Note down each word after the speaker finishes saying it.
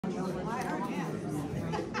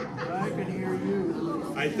can hear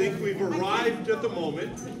you. I think we've arrived at the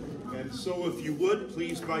moment, and so if you would,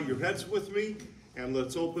 please bow your heads with me, and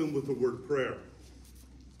let's open with a word of prayer.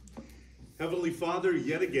 Heavenly Father,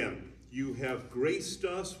 yet again, you have graced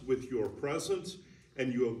us with your presence,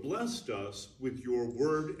 and you have blessed us with your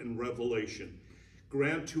word and revelation.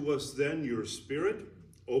 Grant to us then your Spirit,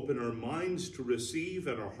 open our minds to receive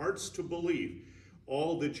and our hearts to believe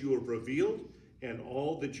all that you have revealed and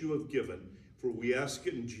all that you have given. For we ask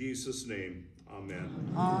it in Jesus' name. Amen.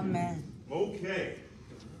 Amen. Okay.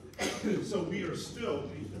 So we are still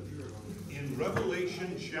in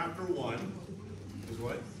Revelation chapter 1. Is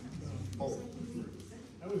what? Oh.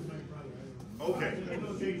 That was my brother. Okay.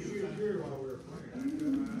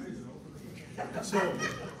 So So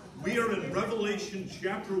we are in Revelation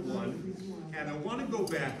chapter 1, and I want to go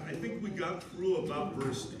back. I think we got through about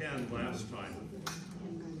verse 10 last time.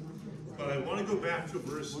 But I want to go back to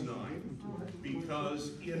verse 9,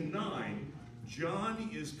 because in 9, John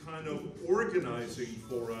is kind of organizing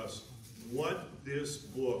for us what this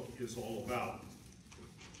book is all about.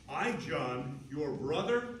 I, John, your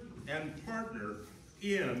brother and partner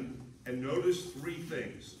in, and notice three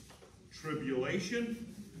things: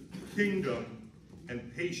 tribulation, kingdom,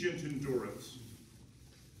 and patient endurance.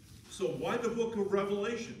 So why the book of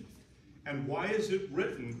Revelation? And why is it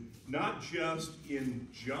written not just in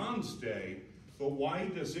John's day, but why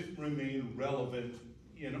does it remain relevant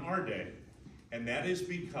in our day? And that is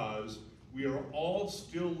because we are all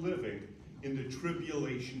still living in the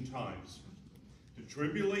tribulation times. The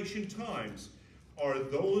tribulation times are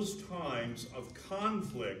those times of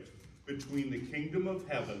conflict between the kingdom of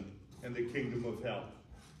heaven and the kingdom of hell,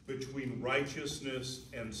 between righteousness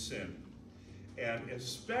and sin. And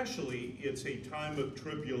especially it's a time of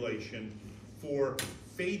tribulation for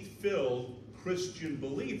faith-filled Christian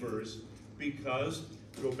believers, because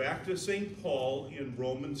go back to St. Paul in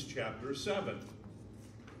Romans chapter 7.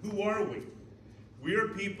 Who are we? We are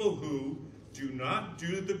people who do not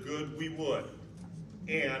do the good we would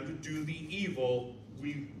and do the evil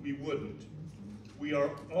we wouldn't. We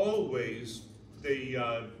are always,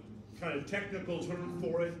 the kind of technical term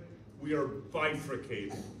for it, we are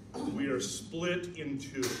bifurcated. We are split in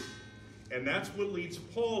two. And that's what leads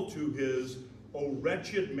Paul to his, "O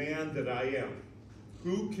wretched man that I am,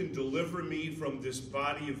 who can deliver me from this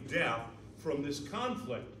body of death, from this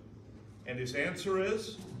conflict?" And his answer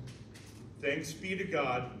is, thanks be to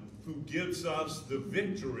God who gives us the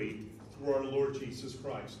victory through our Lord Jesus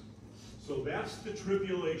Christ. So that's the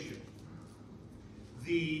tribulation.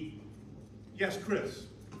 Yes, Chris?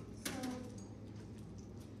 So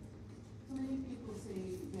many people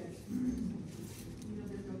say that,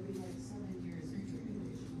 that there'll be like 7 years of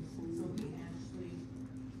tribulation. So we actually,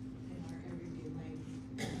 in our everyday life,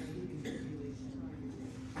 are living tribulation.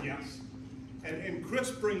 Yes. And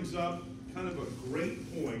Chris brings up kind of a great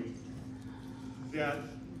point that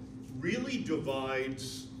really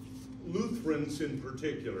divides Lutherans in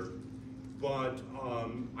particular, but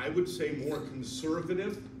I would say more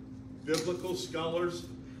conservative biblical scholars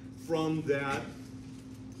from that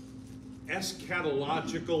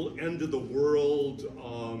eschatological end of the world,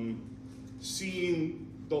 seeing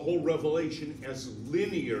the whole Revelation as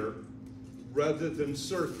linear rather than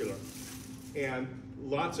circular. And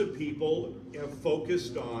lots of people have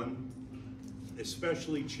focused on,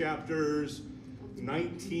 especially chapters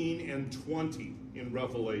 19 and 20 in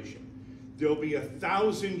Revelation. There'll be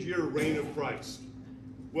 1,000-year reign of Christ.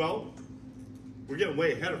 Well, we're getting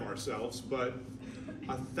way ahead of ourselves, but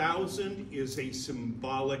 1,000 is a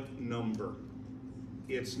symbolic number.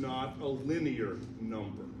 It's not a linear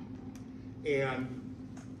number. And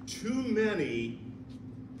too many,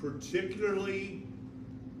 particularly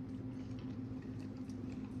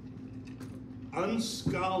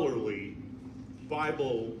unscholarly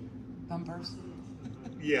Bible Bumpers.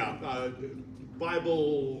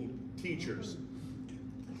 Bible teachers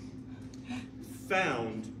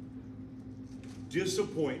found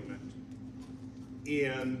disappointment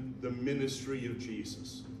in the ministry of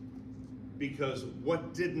Jesus, because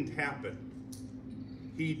what didn't happen?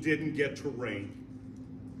 He didn't get to reign.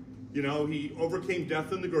 He overcame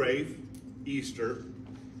death in the grave, Easter.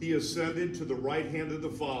 He ascended to the right hand of the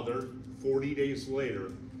Father 40 days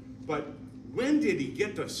later. But when did he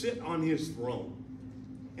get to sit on his throne?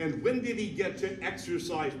 And when did he get to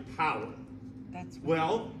exercise power?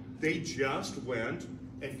 Well, they just went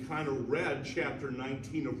and kind of read chapter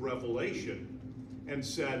 19 of Revelation and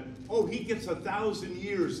said, oh, he gets 1,000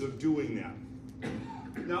 years of doing that.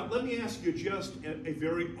 Now, let me ask you just a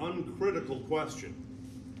very uncritical question.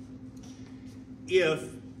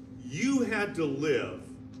 If you had to live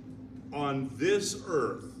on this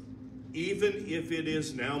earth even if it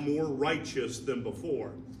is now more righteous than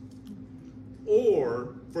before.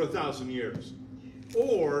 Or for 1,000 years.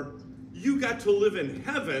 Or you got to live in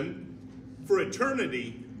heaven for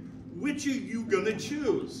eternity. Which are you going to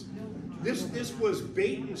choose? This was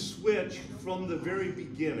bait and switch from the very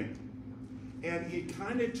beginning. And it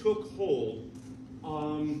kind of took hold.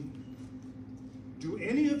 Do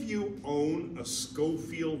any of you own a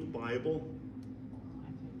Scofield Bible?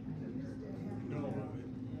 No.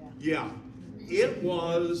 Yeah. It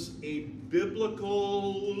was a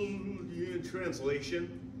biblical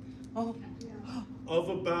translation Oh, of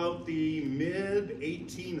about the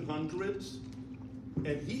mid-1800s.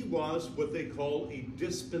 And he was what they call a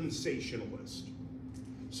dispensationalist.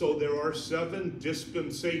 So there are 7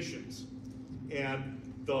 dispensations. And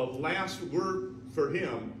the last word for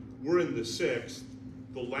him, we're in the 6th.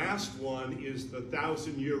 The last one is the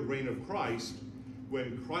 1,000-year reign of Christ,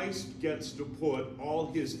 when Christ gets to put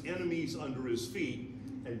all his enemies under his feet.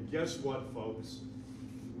 And guess what, folks?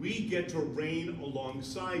 We get to reign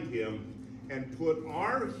alongside him and put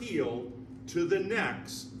our heel to the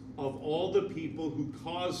necks of all the people who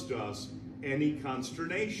caused us any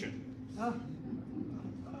consternation.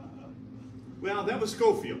 Well, that was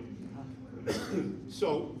Scofield.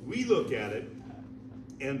 So we look at it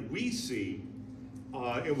and we see,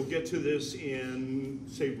 and we'll get to this in,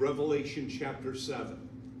 say, Revelation chapter 7.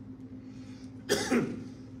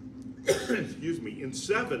 Excuse me. In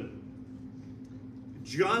 7,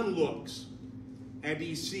 John looks and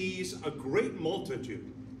he sees a great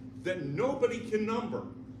multitude that nobody can number.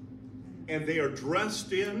 And they are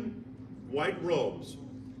dressed in white robes.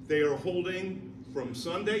 They are holding, from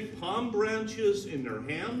Sunday, palm branches in their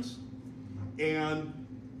hands. And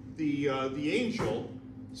the angel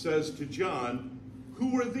says to John,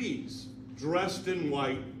 "Who are these, dressed in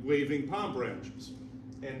white, waving palm branches?"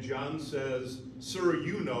 And John says, "Sir,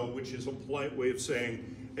 you know," which is a polite way of saying,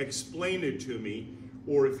 "Explain it to me."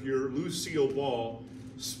 Or if you're Lucille Ball,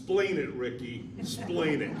 "Splain it, Ricky,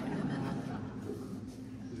 splain it."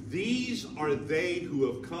 These are they who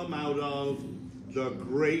have come out of the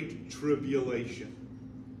great tribulation.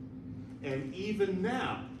 And even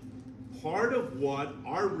now, part of what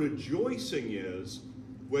our rejoicing is,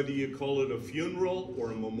 whether you call it a funeral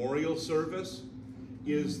or a memorial service,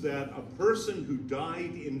 is that a person who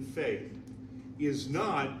died in faith is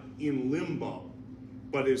not in limbo,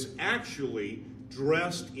 but is actually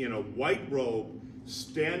dressed in a white robe,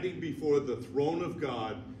 standing before the throne of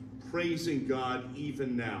God, praising God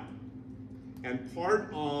even now. And part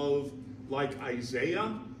of, like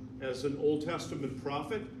Isaiah as an Old Testament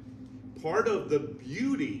prophet, part of the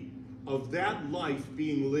beauty of that life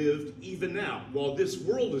being lived even now, while this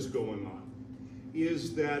world is going on,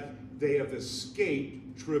 is that they have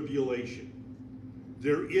escaped tribulation.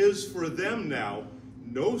 There is for them now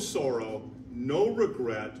no sorrow, no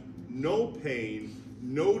regret, no pain,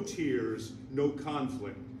 no tears, no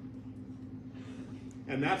conflict.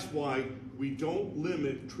 And that's why we don't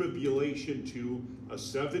limit tribulation to a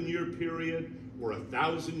 7-year period or a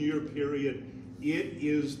 1,000-year period. It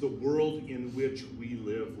is the world in which we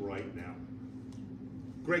live right now.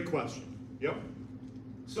 Great question. Yep.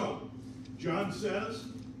 So, John says,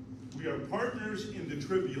 we are partners in the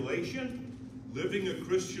tribulation, living a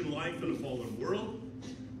Christian life in a fallen world.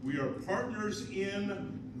 We are partners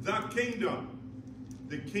in the kingdom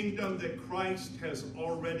that Christ has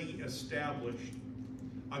already established,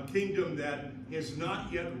 a kingdom that is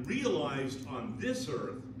not yet realized on this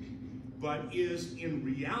earth, but is in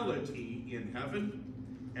reality in heaven.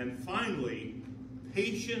 And finally,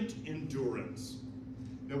 patient endurance.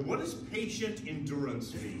 Now, what does patient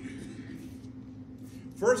endurance mean?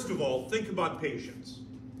 First of all, think about patience.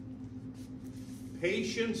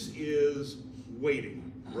 Patience is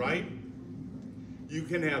waiting, right? You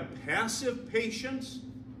can have passive patience,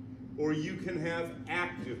 or you can have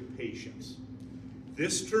active patience.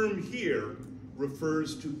 This term here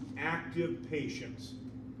refers to active patience.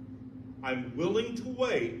 I'm willing to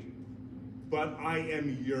wait, but I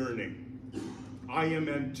am yearning. I am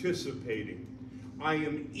anticipating. I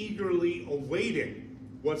am eagerly awaiting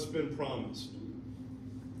what's been promised.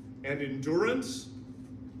 And endurance,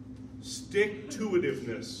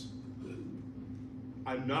 stick-to-itiveness.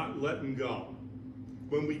 I'm not letting go.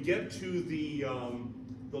 When we get to the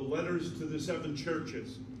letters to the 7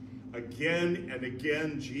 churches, again and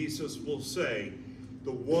again Jesus will say,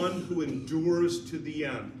 the one who endures to the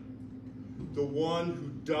end, the one who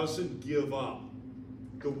doesn't give up,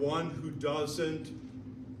 the one who doesn't,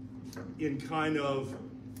 in kind of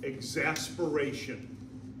exasperation,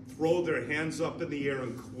 throw their hands up in the air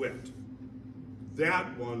and quit.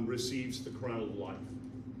 That one receives the crown of life.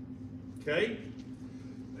 Okay?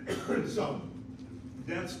 So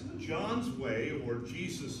that's John's way, or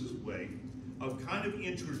Jesus's way, of kind of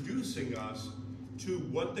introducing us to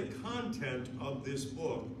what the content of this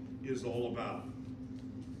book is all about.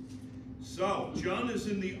 So, John is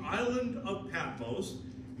in the island of Patmos.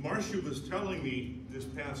 Marcia was telling me this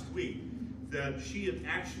past week that she had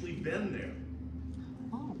actually been there.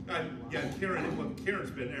 Oh. Yeah,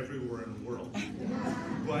 Karen's been everywhere in the world.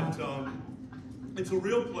 But it's a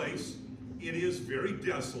real place. It is very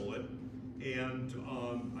desolate. And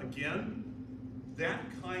again, that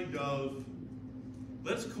kind of,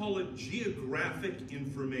 let's call it geographic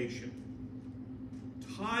information,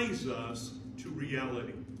 ties us to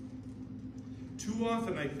reality. Too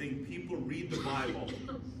often, I think, people read the Bible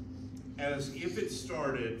as if it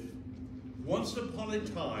started once upon a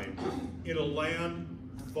time in a land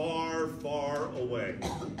far, far away.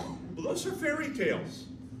 Well, those are fairy tales.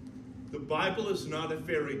 The Bible is not a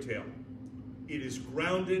fairy tale. It is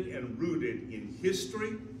grounded and rooted in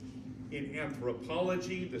history, in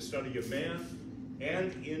anthropology, the study of man,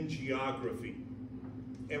 and in geography.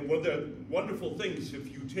 And one of the wonderful things,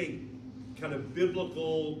 if you take kind of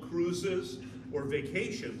biblical cruises or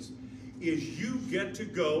vacations, is you get to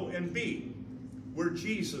go and be where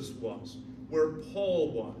Jesus was, where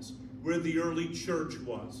Paul was, where the early church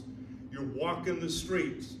was. You're walking the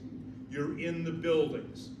streets, you're in the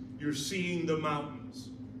buildings, you're seeing the mountains,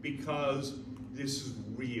 because this is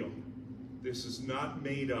real. This is not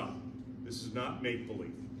made up. This is not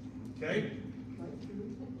make-believe. Okay?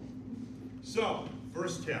 So,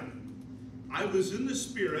 verse 10. I was in the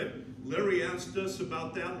Spirit. Larry asked us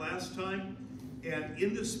about that last time. And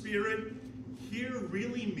in the Spirit here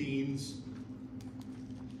really means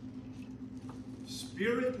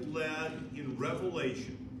Spirit-led in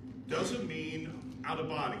revelation. Doesn't mean out of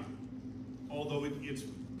body, although it's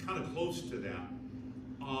kind of close to that.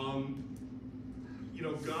 You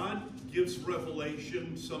know, God gives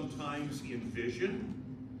revelation sometimes in vision,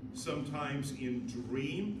 sometimes in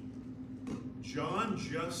dream. John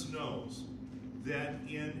just knows that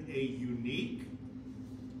in a unique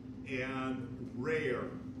and rare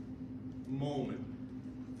moment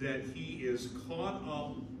that he is caught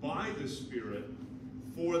up by the Spirit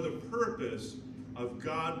for the purpose of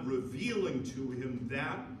God revealing to him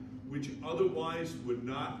that which otherwise would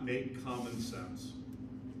not make common sense.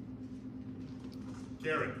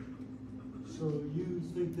 Karen. So you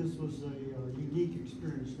think this was a unique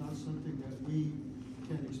experience, not something that we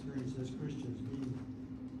can experience as Christians, being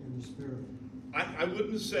in the Spirit? I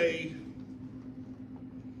wouldn't say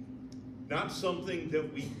not something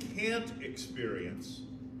that we can't experience,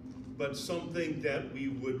 but something that we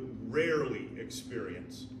would rarely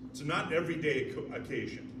experience. It's not an everyday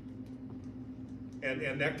occasion.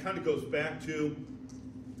 And that kind of goes back to,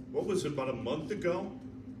 what was it, about a month ago?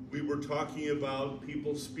 We were talking about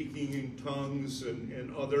people speaking in tongues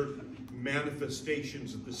and other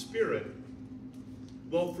manifestations of the Spirit.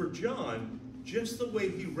 Well, for John, just the way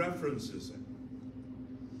he references it,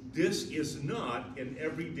 this is not an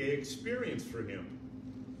everyday experience for him.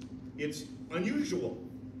 It's unusual.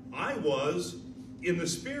 I was in the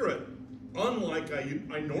Spirit, unlike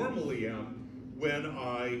I normally am when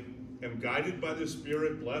I am guided by the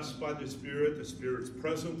Spirit, blessed by the Spirit's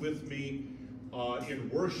present with me in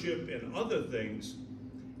worship and other things.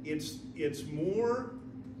 It's more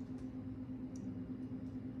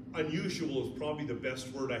unusual is probably the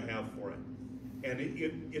best word I have for it. And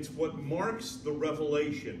it's what marks the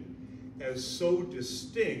revelation as so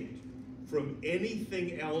distinct from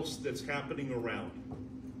anything else that's happening around.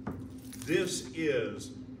 This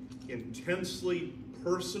is intensely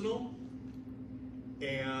personal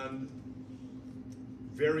and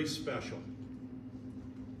very special.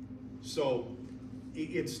 So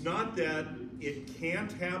it's not that it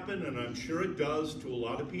can't happen, and I'm sure it does to a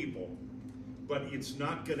lot of people, but it's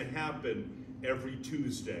not going to happen every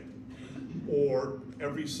Tuesday or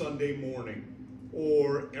every Sunday morning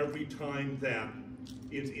or every time that.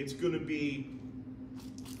 It's going to be,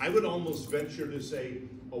 I would almost venture to say,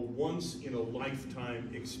 a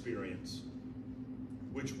once-in-a-lifetime experience,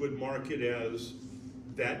 which would mark it as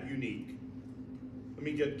that unique. Let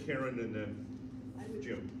me get Karen and then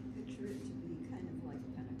Jim. Picture it to be kind of like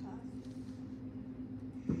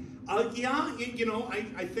Pentecost. Yeah, you know,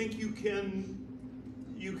 I think you can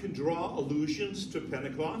draw allusions to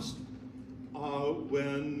Pentecost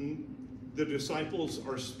when the disciples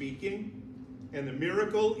are speaking, and the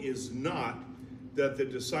miracle is not that the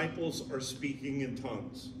disciples are speaking in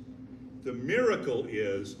tongues. The miracle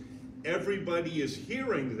is everybody is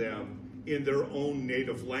hearing them in their own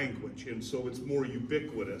native language, and so it's more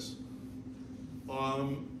ubiquitous.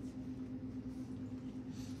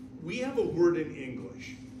 We have a word in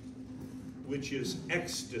English which is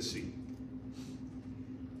ecstasy.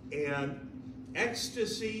 And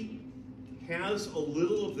ecstasy has a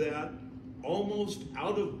little of that almost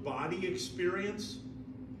out-of-body experience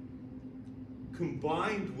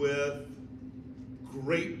combined with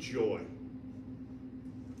great joy.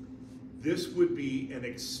 This would be an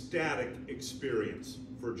ecstatic experience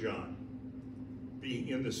for John, being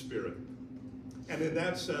in the Spirit. And in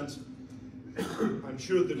that sense, I'm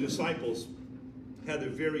sure the disciples had a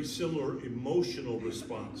very similar emotional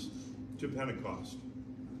response to Pentecost.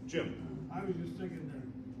 Jim? I was just thinking that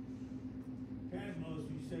Patmos,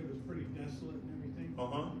 you said, was pretty desolate and everything.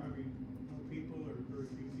 Uh-huh. Probably no people or very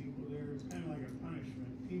few people there. It's kind of like a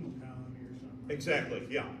punishment, penal colony or something. Exactly,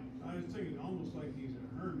 yeah. I was thinking almost like he's a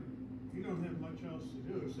hermit. He don't have much else to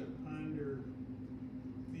do except ponder.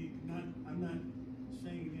 I'm not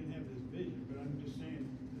saying he didn't have this vision, but I'm just saying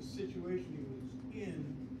the situation he was in,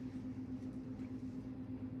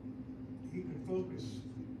 he could focus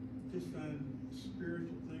just on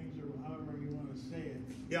spiritual things or however you want to say it.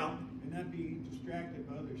 Yeah. And not be distracted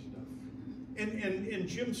by other stuff. And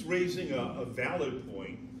Jim's raising a valid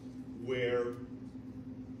point where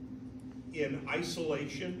in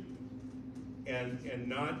isolation and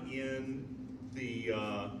not in the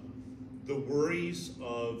worries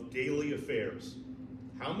of daily affairs.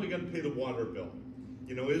 How am I going to pay the water bill?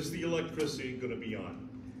 You know, is the electricity going to be on?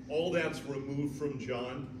 All that's removed from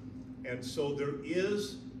John. And so there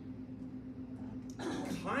is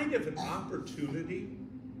kind of an opportunity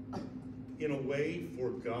in a way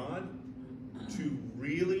for God to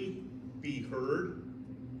really be heard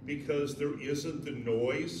because there isn't the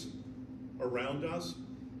noise around us.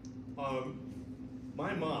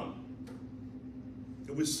 My mom,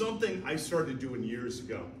 it was something I started doing years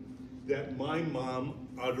ago that my mom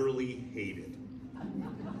utterly hated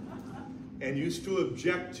and used to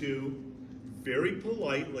object to very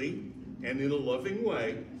politely and in a loving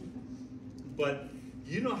way. But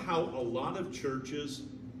you know how a lot of churches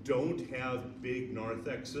don't have big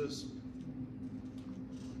narthexes?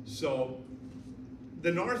 So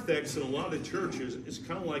the narthex in a lot of churches is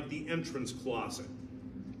kind of like the entrance closet.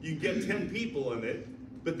 You can get 10 people in it,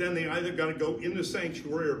 but then they either got to go in the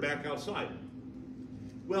sanctuary or back outside.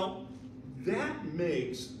 Well, that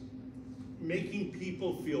makes making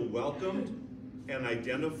people feel welcomed and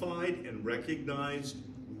identified and recognized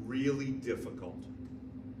really difficult,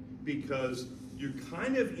 because you're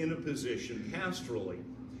kind of in a position pastorally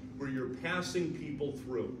where you're passing people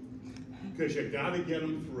through because you got to get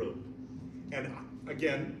them through. And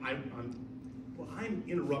again, I'm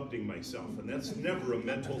interrupting myself, and that's never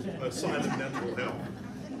a sign of mental health.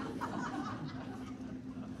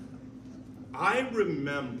 I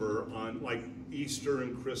remember on like Easter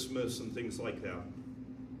and Christmas and things like that,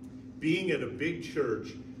 being at a big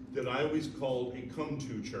church that I always called a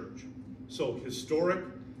come-to church. So historic,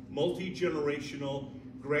 multi-generational,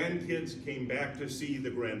 grandkids came back to see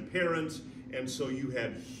the grandparents, and so you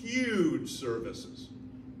had huge services.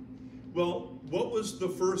 Well, what was the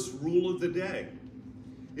first rule of the day?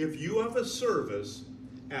 If you have a service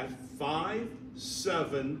at 5,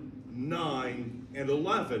 7, 9, and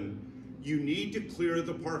 11, you need to clear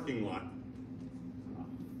the parking lot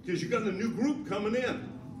because you got a new group coming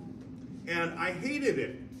in. And I hated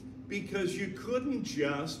it because you couldn't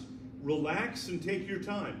just relax and take your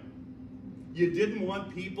time. You didn't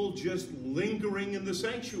want people just lingering in the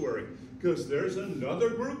sanctuary because there's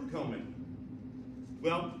another group coming.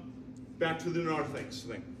 Well, back to the narthex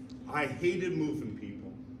thing. I hated moving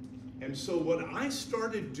people. And so what I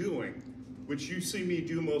started doing, which you see me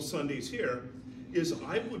do most Sundays here, is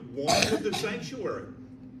I would wander the sanctuary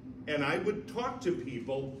and I would talk to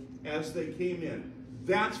people as they came in.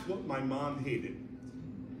 That's what my mom hated,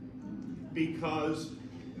 because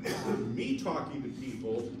me talking to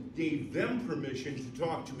people gave them permission to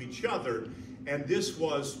talk to each other, and this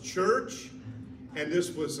was church, and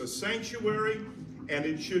this was a sanctuary, and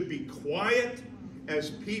it should be quiet as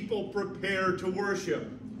people prepare to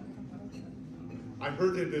worship. I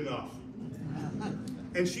heard it enough.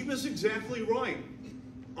 And she was exactly right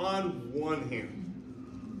on one hand.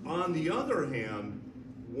 On the other hand,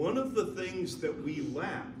 one of the things that we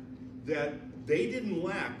lack, that they didn't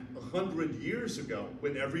lack 100 years ago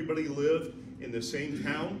when everybody lived in the same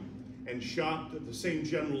town and shopped at the same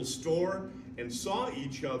general store and saw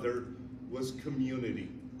each other, was community.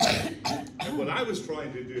 And what I was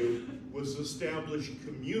trying to do was establish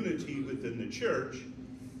community within the church,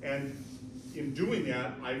 and in doing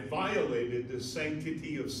that, I violated the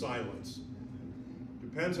sanctity of silence.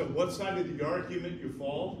 Depends on what side of the argument you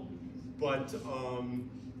fall, but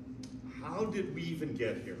how did we even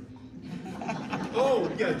get here? Oh,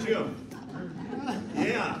 yeah, Jim.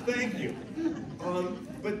 Yeah, thank you.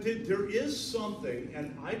 But there is something,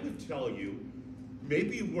 and I would tell you,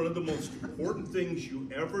 maybe one of the most important things you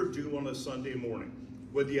ever do on a Sunday morning,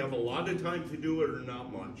 whether you have a lot of time to do it or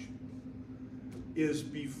not much, is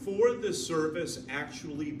before the service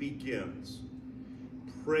actually begins,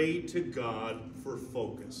 pray to God for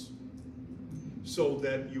focus, so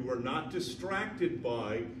that you are not distracted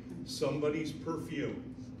by somebody's perfume,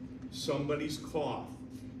 somebody's cough,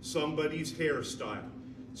 somebody's hairstyle,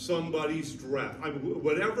 somebody's dress,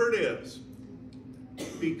 whatever it is,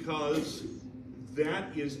 because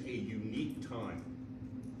that is a unique time,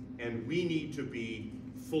 and we need to be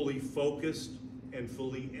fully focused and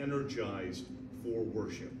fully energized for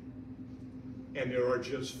worship. And there are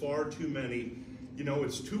just far too many, you know,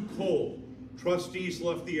 it's too cold. Trustees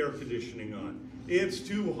left the air conditioning on. It's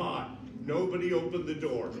too hot. Nobody opened the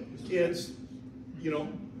door. It's, you know,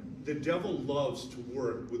 the devil loves to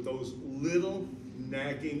work with those little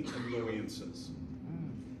nagging annoyances.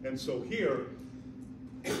 And so here,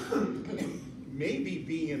 maybe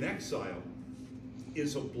being in exile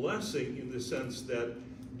is a blessing in the sense that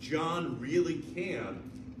John really can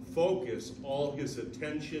focus all his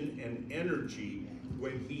attention and energy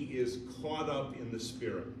when he is caught up in the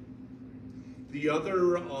Spirit. The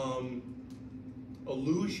other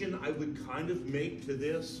allusion I would kind of make to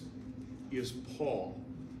this is Paul.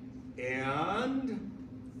 And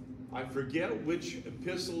I forget which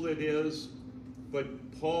epistle it is, but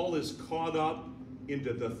Paul is caught up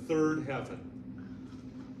into the third heaven.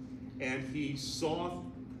 And he saw,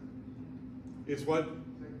 it's what?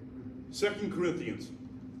 2 Corinthians.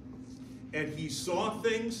 And he saw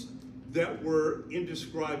things that were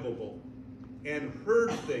indescribable and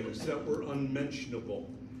heard things that were unmentionable.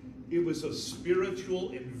 It was a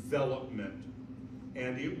spiritual envelopment.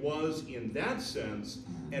 And it was, in that sense,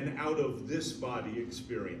 an out of this body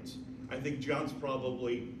experience. I think John's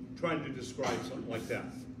probably trying to describe something like that.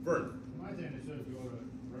 Vern. My thing is, says go to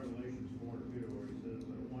Revelations 4:2, where he says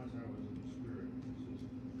that once I was in the Spirit. He says,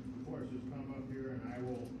 of course, just come up here and I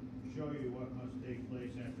will show you what must take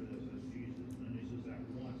place after this, as Jesus. And he says that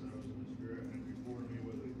once I was in the Spirit, and before me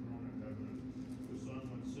was a throne in heaven, and the Son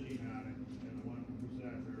was sitting on it, and the one who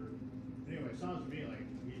sat there. Anyway, it sounds to me like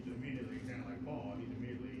he's immediately, kind of like Paul, he's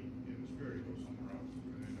immediately in the Spirit, he goes somewhere else,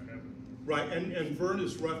 into heaven. Right, and Vern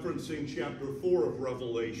is referencing chapter 4 of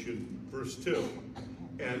Revelation, verse 2.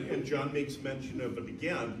 And John makes mention of it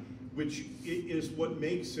again, which is what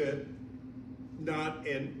makes it not,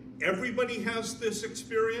 and everybody has this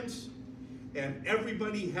experience, and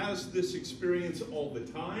everybody has this experience all the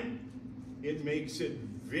time. It makes it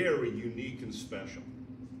very unique and special.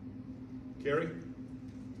 Carrie?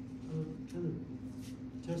 Kind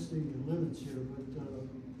of testing the limits here, but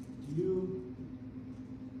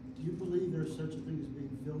do you believe there's such a thing as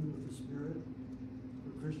being filled with the Spirit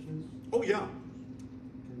for Christians? Oh, yeah.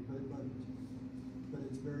 Okay, but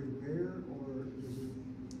it's very rare, or is it?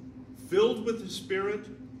 Filled with the Spirit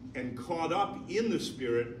and caught up in the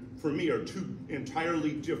Spirit, for me, are two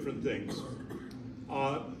entirely different things.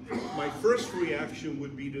 My first reaction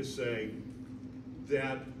would be to say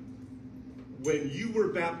that when you were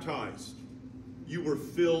baptized, you were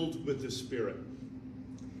filled with the Spirit.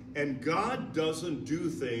 And God doesn't do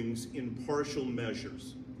things in partial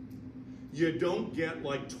measures. You don't get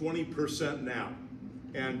like 20% now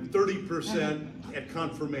and 30% at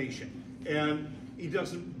confirmation. And he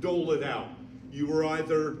doesn't dole it out. You are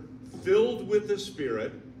either filled with the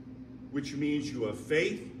Spirit, which means you have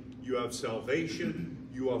faith, you have salvation,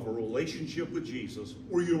 you have a relationship with Jesus,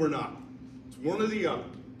 or you are not. It's one or the other.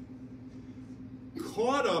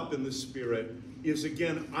 Caught up in the Spirit is,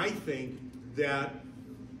 again, I think that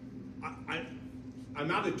I'm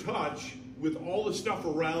out of touch with all the stuff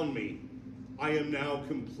around me. I am now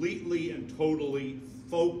completely and totally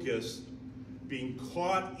focused, being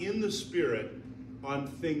caught in the Spirit on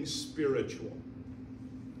things spiritual.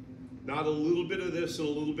 Not a little bit of this and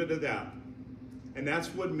a little bit of that. And that's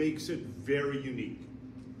what makes it very unique.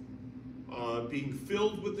 Being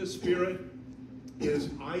filled with the Spirit is,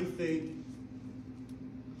 I think,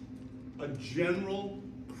 a general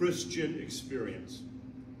Christian experience.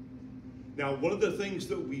 Now, one of the things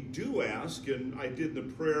that we do ask, and I did the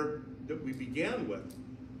prayer that we began with,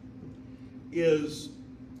 is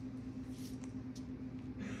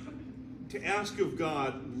to ask of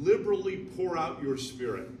God, liberally pour out your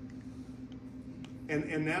Spirit.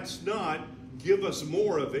 And that's not give us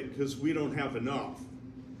more of it because we don't have enough.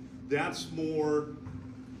 That's more,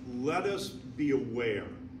 let us be aware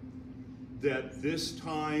that this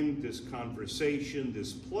time, this conversation,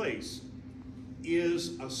 this place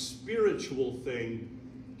is a spiritual thing,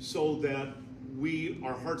 so that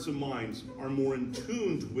our hearts and minds are more in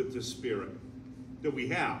tune with the Spirit. that we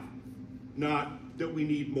have, not that we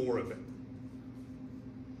need more of it.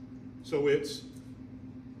 So it's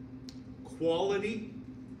quality,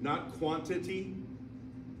 not quantity,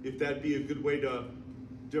 if that'd be a good way to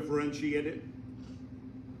differentiate it.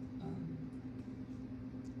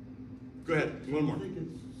 Go ahead, one more.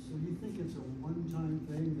 So you think it's a one-time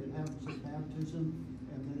thing that happens at baptism,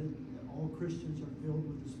 and then all Christians are filled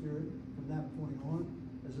with the Spirit from that point on,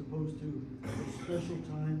 as opposed to the special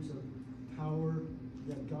times of power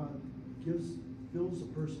that God fills a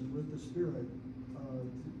person with the Spirit,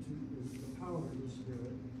 the power of the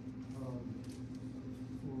Spirit,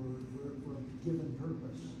 for a given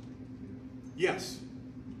purpose? Yes.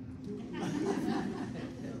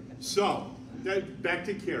 So, back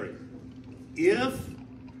to Carrie. If,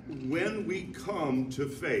 when we come to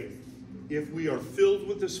faith, if we are filled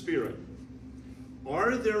with the Spirit,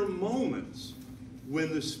 are there moments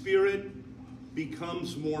when the Spirit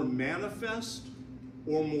becomes more manifest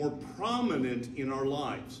or more prominent in our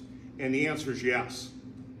lives? And the answer is yes.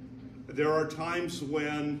 There are times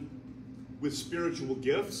when, with spiritual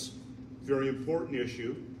gifts, very important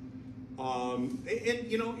issue, and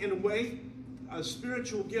you know, in a way,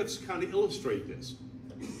 spiritual gifts kind of illustrate this.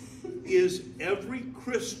 Is every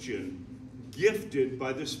Christian gifted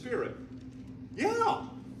by the Spirit? Yeah.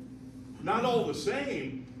 Not all the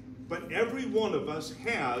same, but every one of us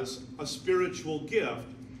has a spiritual gift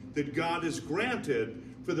that God has granted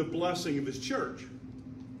for the blessing of His church.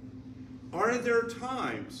 Are there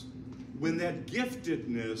times when that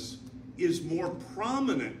giftedness is more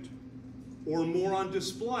prominent or more on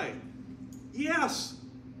display? Yes,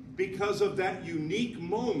 because of that unique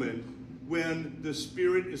moment when the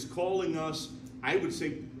Spirit is calling us, I would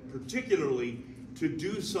say particularly, to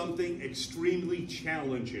do something extremely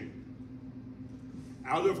challenging,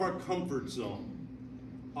 out of our comfort zone,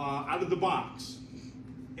 out of the box.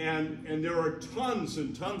 And there are tons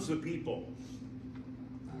and tons of people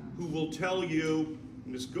who will tell you,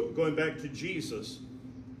 and it's going back to Jesus,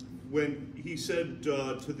 when He said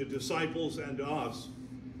to the disciples and to us,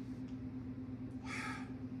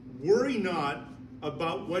 worry not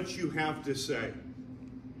about what you have to say,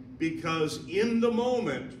 because in the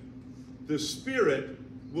moment, the Spirit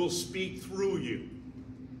will speak through you.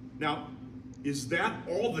 Now, is that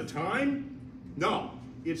all the time? No.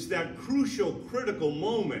 It's that crucial, critical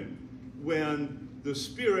moment when the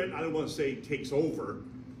Spirit, I don't want to say takes over,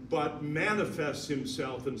 but manifests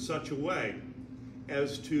Himself in such a way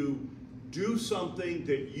as to do something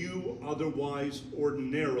that you otherwise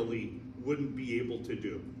ordinarily wouldn't be able to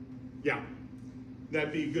do. Yeah,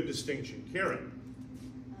 that'd be a good distinction. Karen.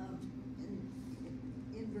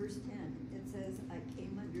 In verse 10, it says, I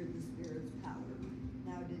came under the Spirit's power.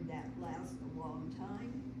 Now, did that last a long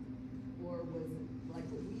time? Or was it like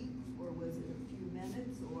a week? Or was it a few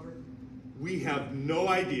minutes? Or? We have no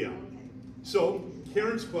idea. Okay. So,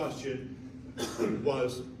 Karen's question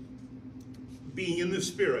was, being in the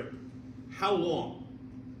Spirit, how long?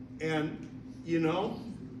 And, you know,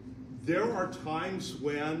 there are times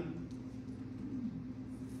when,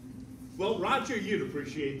 well, Roger, you'd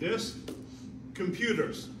appreciate this.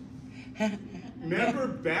 Computers. Remember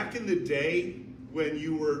back in the day when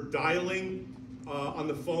you were dialing on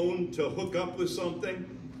the phone to hook up with something,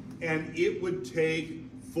 and it would take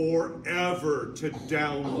forever to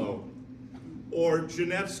download? Or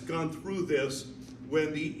Jeanette's gone through this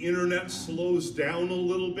when the internet slows down a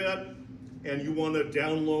little bit and you want to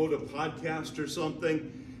download a podcast or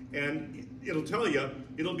something, and it'll tell you,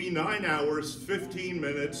 it'll be 9 hours, 15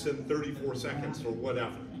 minutes, and 34 seconds or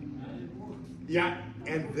whatever. Yeah,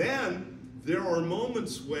 and then there are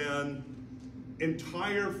moments when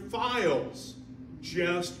entire files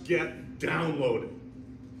just get downloaded.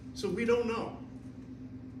 So we don't know.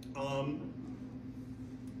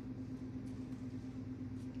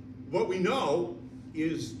 What we know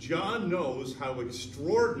is John knows how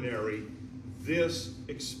extraordinary this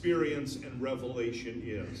experience and revelation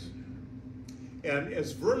is. And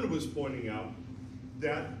as Vernon was pointing out,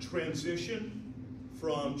 that transition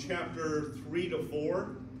from chapter 3 to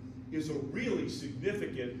 4 is a really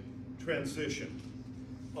significant transition.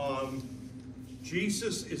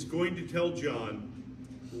 Jesus is going to tell John,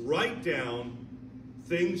 write down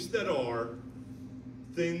things that are,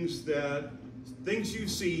 things you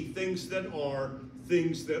see, things that are,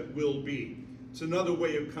 things that will be. It's another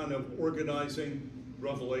way of kind of organizing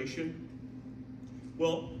Revelation.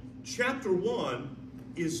 Well, chapter 1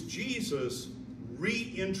 is Jesus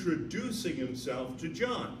reintroducing himself to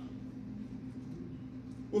John.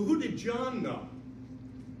 Well, who did John know?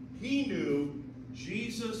 He knew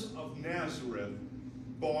Jesus of Nazareth,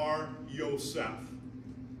 Bar Yosef.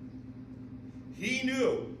 He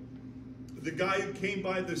knew the guy who came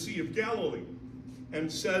by the Sea of Galilee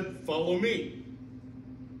and said, "Follow me."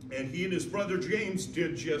 And he and his brother James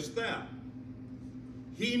did just that.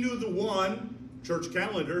 He knew the one, church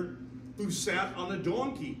calendar, who sat on a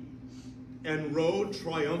donkey and rode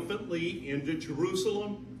triumphantly into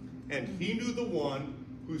Jerusalem. And he knew the one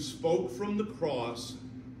who spoke from the cross,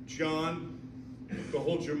 "John,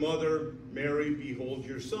 behold your mother, Mary, behold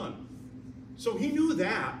your son." So he knew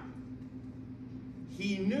that.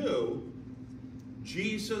 He knew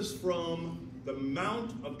Jesus from the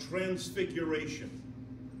Mount of Transfiguration,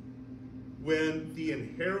 when the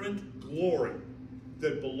inherent glory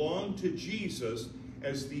that belonged to Jesus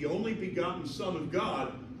as the only begotten Son of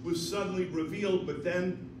God was suddenly revealed, but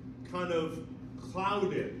then kind of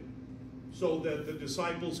clouded so that the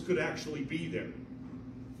disciples could actually be there.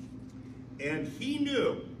 And he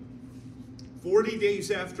knew 40 days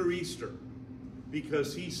after Easter,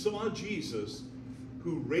 because he saw Jesus,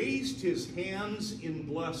 who raised his hands in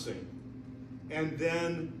blessing and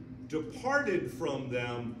then departed from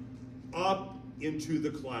them up into the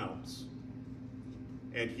clouds.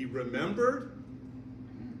 And he remembered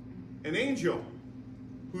an angel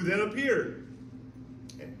who then appeared.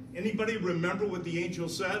 Anybody remember what the angel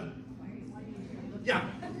said? Yeah,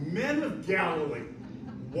 "Men of Galilee,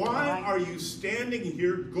 why are you standing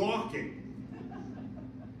here gawking?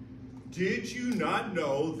 Did you not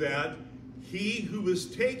know that he who is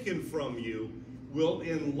taken from you will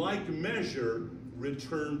in like measure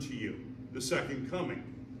return to you?" The second coming.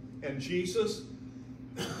 And Jesus,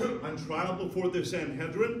 on trial before the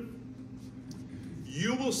Sanhedrin,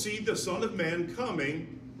 "You will see the Son of Man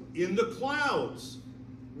coming in the clouds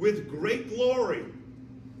with great glory,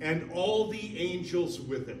 and all the angels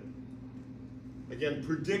with him." Again,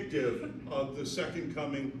 predictive of the second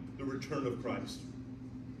coming, the return of Christ.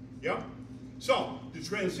 Yep. So, the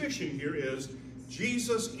transition here is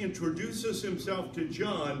Jesus introduces himself to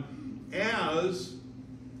John as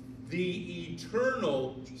the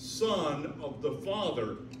eternal Son of the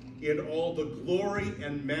Father in all the glory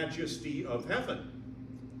and majesty of heaven.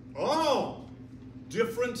 Oh,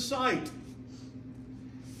 different sight.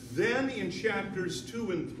 Then in chapters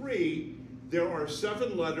 2 and 3, there are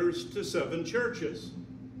 7 letters to 7 churches.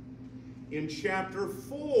 In chapter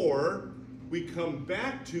 4, we come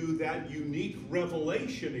back to that unique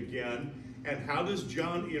revelation again. And how does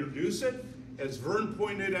John introduce it? As Vern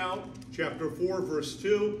pointed out, chapter 4, verse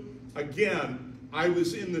 2, again, "I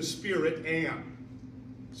was in the Spirit and."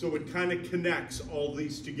 So it kind of connects all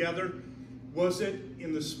these together. Was it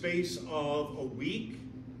in the space of a week?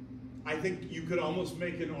 I think you could almost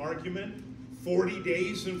make an argument, 40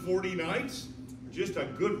 days and 40 nights, just a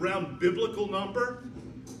good round biblical number.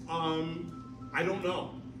 I don't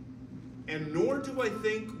know. And nor do I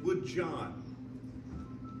think would John.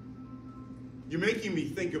 You're making me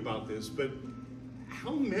think about this, but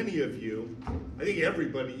how many of you, I think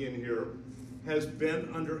everybody in here, has been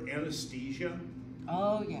under anesthesia?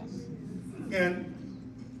 Oh, yes. And,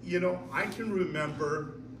 you know, I can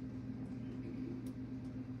remember,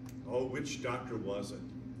 which doctor was it?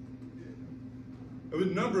 It was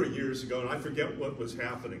a number of years ago, and I forget what was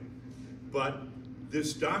happening. But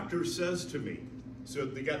this doctor says to me, so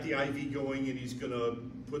they got the IV going, and he's going to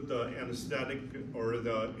put the anesthetic or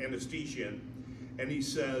the anesthesia in, and he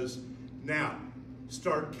says, "Now,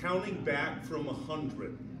 start counting back from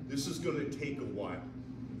 100. This is going to take a while."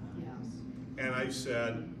 And I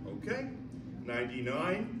said, "Okay,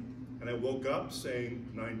 99. And I woke up saying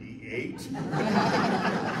 98.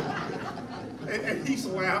 and he's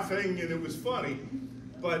laughing, and it was funny.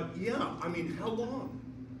 But yeah, I mean, how long?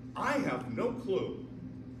 I have no clue.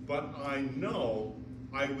 But I know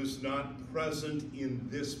I was not present in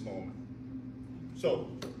this moment. So,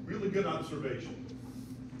 really good observation.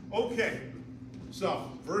 Okay,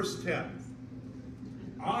 so verse 10.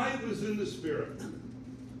 "I was in the Spirit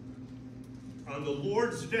on the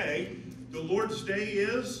Lord's day." The Lord's day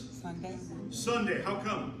is? Sunday. Sunday. How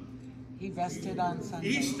come? He rested on Sunday.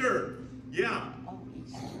 Easter. Yeah. Oh,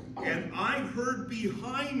 Easter. "And I heard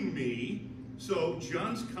behind me," so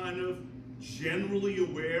John's kind of generally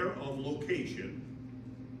aware of location,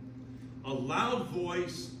 "a loud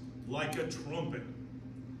voice like a trumpet."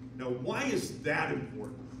 Now, why is that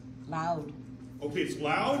important? Loud. Okay, it's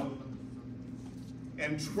loud.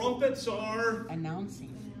 And trumpets are, Announcing.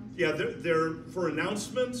 yeah, they're for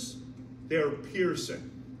announcements, they're piercing.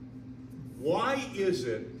 Why is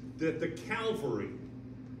it that the Calvary,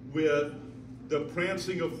 with the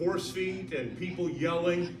prancing of horse feet and people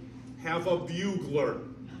yelling, have a bugler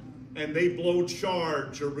and they blow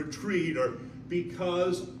charge or retreat? Or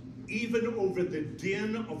because even over the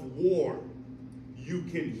din of war, you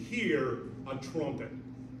can hear a trumpet.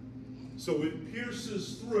 So it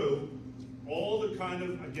pierces through all the kind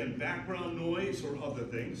of, again, background noise or other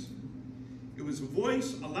things. It was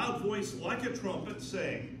a loud voice like a trumpet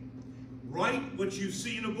saying, write what you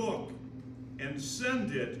see in a book and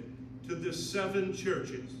send it to the 7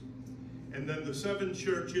 churches. And then the 7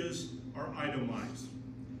 churches are itemized.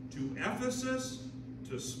 To Ephesus,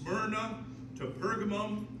 to Smyrna, to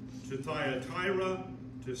Pergamum, to Thyatira,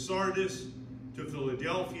 to Sardis, to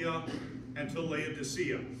Philadelphia, and to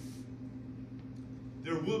Laodicea.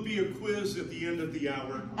 There will be a quiz at the end of the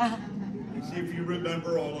hour. See if you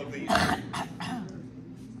remember all of these.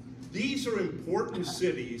 These are important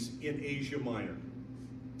cities in Asia Minor.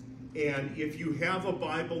 And if you have a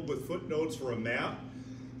Bible with footnotes or a map,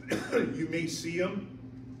 you may see them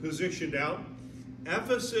positioned out.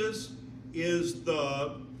 Ephesus is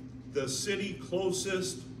the city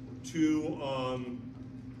closest to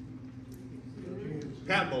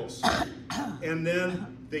Patmos. And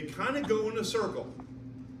then they kind of go in a circle.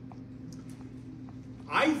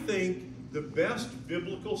 I think the best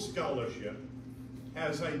biblical scholarship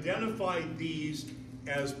has identified these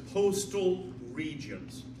as postal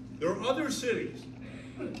regions. There are other cities.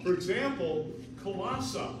 For example,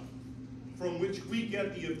 Colossae, from which we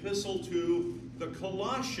get the epistle to the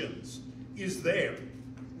Colossians, is there.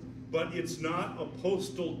 But it's not a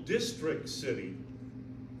postal district city.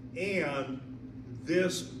 And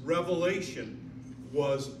this revelation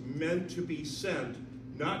was meant to be sent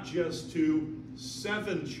not just to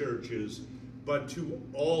 7 churches, but to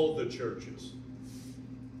all the churches.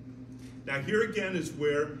 Now here again is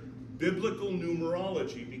where biblical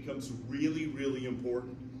numerology becomes really, really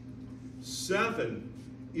important. 7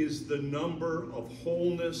 is the number of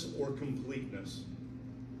wholeness or completeness.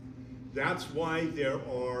 That's why there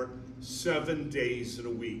are 7 days in a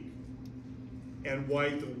week. And why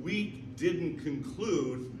the week didn't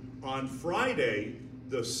conclude on Friday,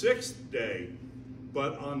 the 6th day,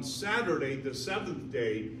 but on Saturday, the 7th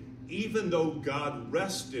day, even though God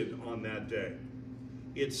rested on that day,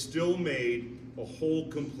 it still made a whole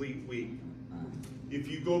complete week. If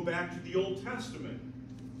you go back to the Old Testament,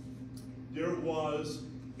 there was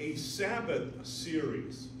a Sabbath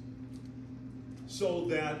series so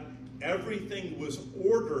that everything was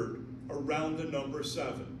ordered around the number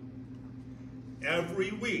 7.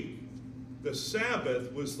 Every week, the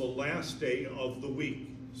Sabbath was the last day of the week,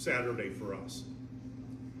 Saturday for us.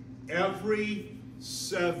 Every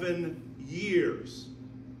 7 years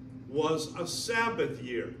was a Sabbath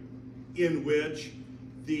year in which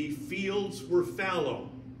the fields were fallow.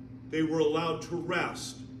 They were allowed to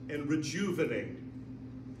rest and rejuvenate.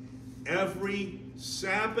 Every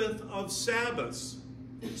Sabbath of Sabbaths,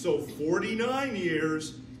 so 49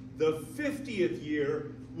 years, the 50th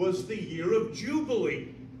year was the year of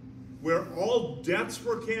Jubilee, where all debts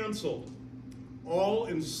were canceled, all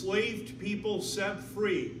enslaved people set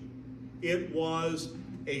free. It was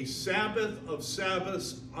a Sabbath of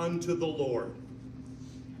Sabbaths unto the Lord.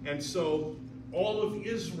 And so all of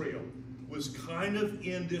Israel was kind of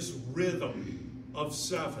in this rhythm of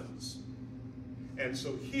 7s. And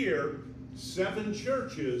so here, 7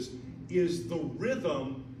 churches is the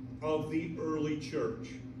rhythm of the early church,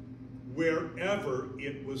 wherever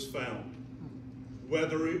it was found.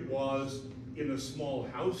 Whether it was in a small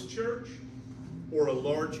house church or a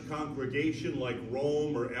large congregation like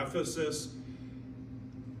Rome or Ephesus,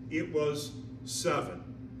 it was 7.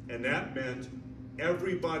 And that meant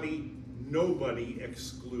everybody, nobody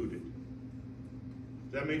excluded.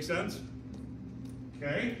 Does that make sense?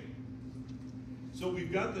 Okay? So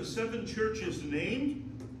we've got the 7 churches named.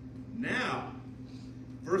 Now,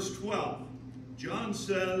 verse 12, John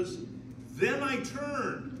says, then I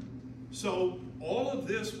turned. So all of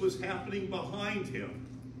this was happening behind him.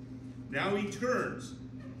 Now he turns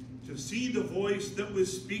to see the voice that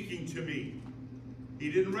was speaking to me.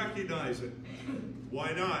 He didn't recognize it.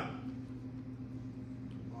 Why not?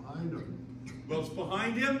 Behind him. Well, it's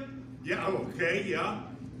behind him? Yeah, okay, yeah.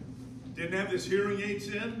 Didn't have his hearing aids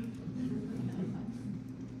in?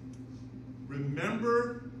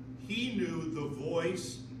 Remember, he knew the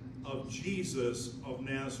voice of Jesus of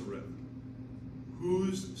Nazareth.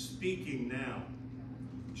 Who's speaking now?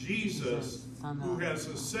 Jesus, who has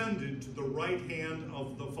ascended to the right hand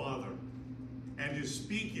of the Father and is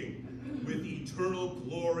speaking with eternal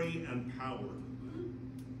glory and power.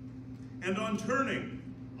 And on turning,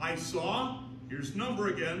 I saw, here's number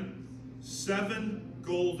again, 7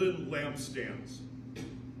 golden lampstands.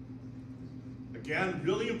 Again,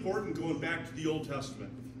 really important going back to the Old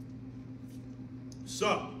Testament.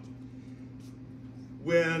 So,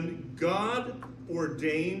 when God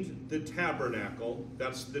ordained the tabernacle,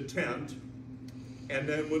 that's the tent, and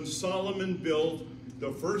then when Solomon built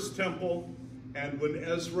the first temple and when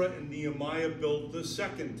Ezra and Nehemiah built the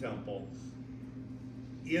second temple,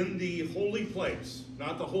 in the holy place,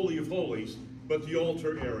 not the Holy of Holies, but the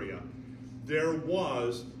altar area, there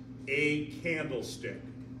was a candlestick.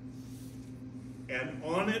 And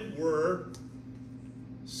on it were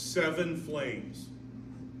 7 flames.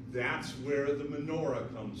 That's where the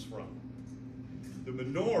menorah comes from. The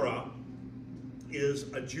menorah is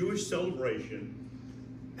a Jewish celebration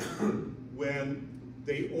when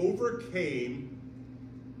they overcame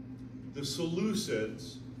the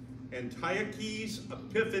Seleucids, Antiochus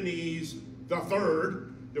Epiphanes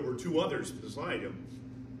III, there were 2 others beside him,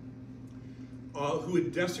 who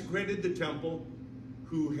had desecrated the temple,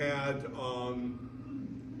 who had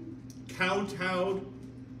kowtowed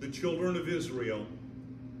the children of Israel,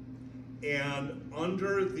 and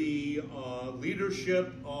under the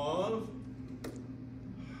leadership of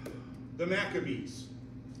the Maccabees,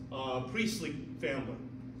 priestly family,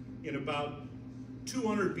 in about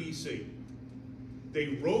 200 BC, they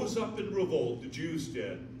rose up in revolt, the Jews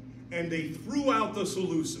did, and they threw out the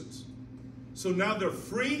Seleucids. So now they're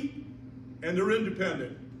free and they're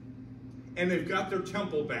independent, and they've got their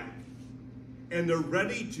temple back, and they're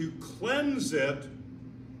ready to cleanse it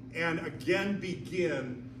and again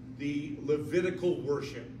begin the Levitical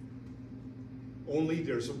worship. Only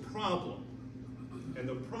there's a problem, and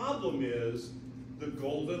the problem is the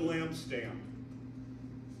golden lampstand.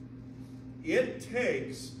 It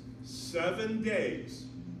takes 7 days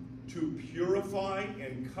to purify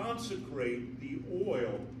and consecrate the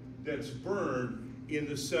oil that's burned in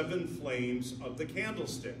the 7 flames of the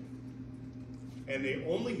candlestick. And they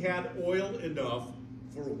only had oil enough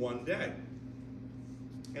for 1 day.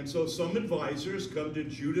 And so some advisors come to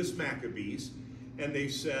Judas Maccabees and they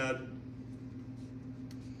said,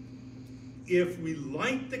 if we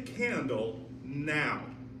light the candle now,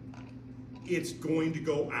 it's going to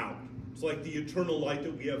go out. It's like the eternal light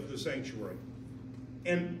that we have in the sanctuary.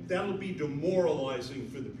 And that'll be demoralizing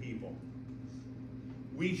for the people.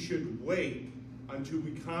 We should wait until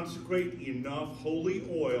we consecrate enough holy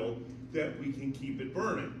oil that we can keep it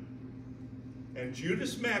burning. And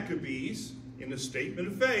Judas Maccabees, in a statement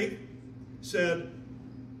of faith, said,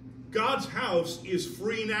 God's house is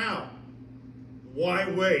free now. Why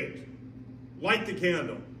wait? Light the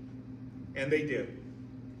candle. And they did.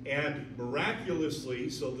 And miraculously,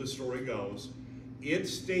 so the story goes, it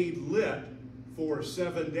stayed lit for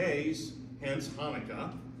 7 days, hence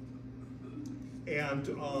Hanukkah. And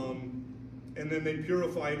then they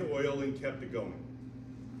purified oil and kept it going.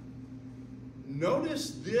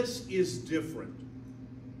 Notice this is different.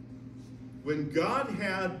 When God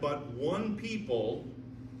had but one people,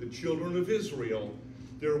 the children of Israel,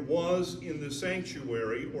 there was in the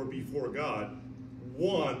sanctuary, or before God,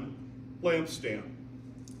 1 lampstand.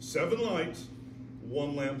 7 lights,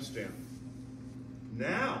 1 lampstand.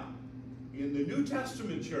 Now, in the New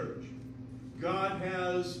Testament church, God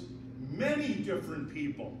has many different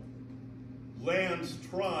people, lands,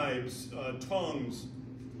 tribes, tongues.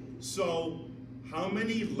 So, how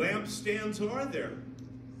many lampstands are there?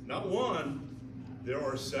 Not 1, there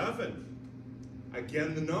are 7.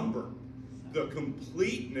 Again, the number, the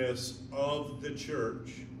completeness of the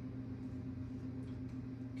church.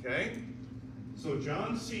 Okay? So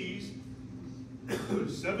John sees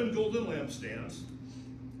 7 golden lampstands,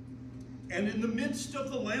 and in the midst of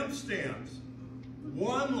the lampstands,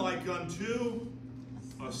 one like unto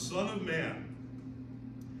a son of man,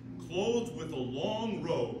 clothed with a long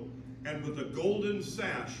robe and with a golden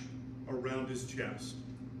sash around his chest.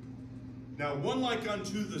 Now, one like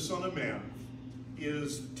unto the Son of Man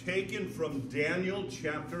is taken from Daniel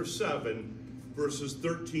chapter 7, verses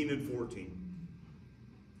 13 and 14.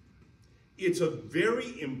 It's a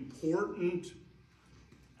very important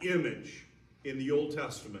image in the Old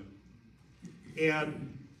Testament.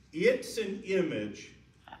 And it's an image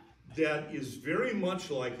that is very much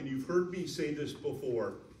like, and you've heard me say this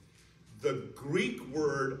before, the Greek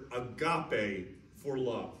word agape for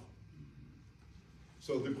love.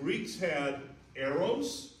 So the Greeks had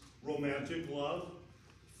eros, romantic love,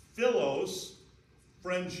 philos,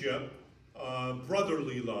 friendship,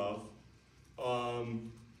 brotherly love,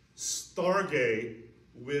 storge,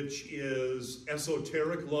 which is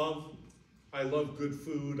esoteric love. I love good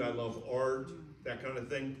food, I love art, that kind of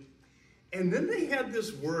thing. And then they had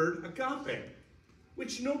this word agape,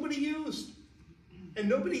 which nobody used. And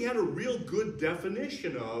nobody had a real good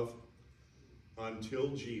definition of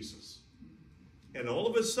until Jesus. And all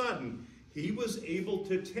of a sudden, he was able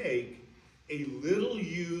to take a little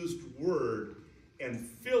used word and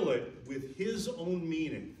fill it with his own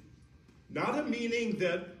meaning. Not a meaning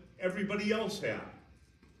that everybody else had.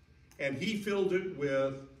 And he filled it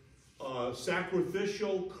with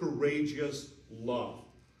sacrificial, courageous love.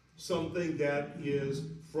 Something that is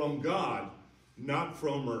from God, not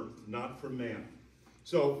from earth, not from man.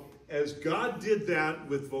 So, as God did that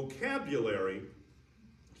with vocabulary,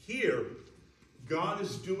 here, God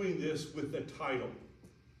is doing this with a title.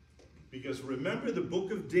 Because remember, the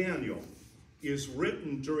book of Daniel is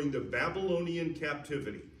written during the Babylonian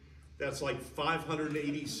captivity. That's like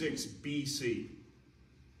 586 BC.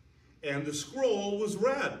 And the scroll was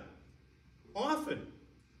read often.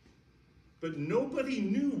 But nobody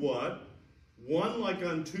knew what one like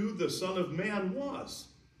unto the Son of Man was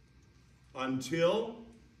until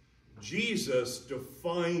Jesus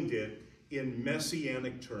defined it in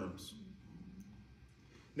messianic terms.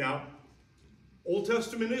 Now, Old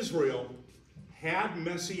Testament Israel had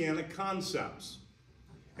messianic concepts.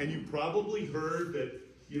 And you probably heard that,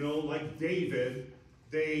 like David,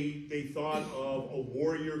 they thought of a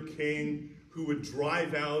warrior king who would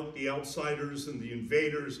drive out the outsiders and the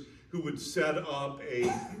invaders, who would set up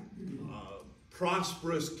a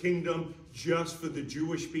prosperous kingdom just for the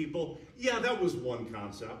Jewish people. Yeah, that was one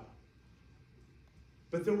concept.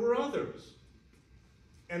 But there were others.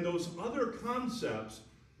 And those other concepts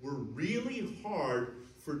were really hard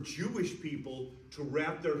for Jewish people to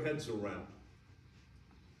wrap their heads around.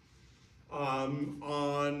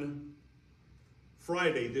 On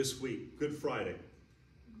Friday this week, Good Friday,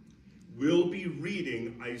 we'll be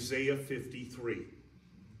reading Isaiah 53,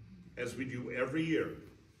 as we do every year.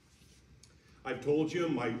 I've told you,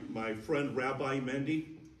 my friend Rabbi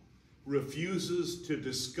Mendy refuses to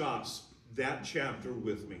discuss that chapter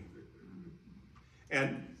with me.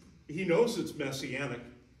 And he knows it's messianic,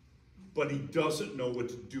 but he doesn't know what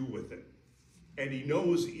to do with it. And he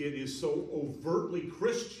knows it is so overtly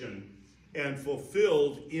Christian and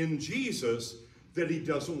fulfilled in Jesus that he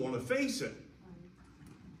doesn't want to face it.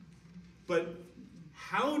 But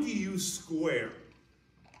how do you square?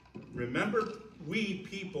 Remember, we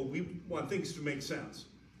people, we want things to make sense.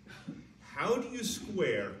 How do you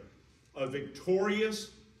square a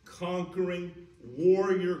victorious, conquering,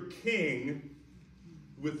 warrior king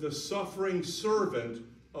with the suffering servant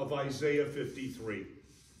of Isaiah 53?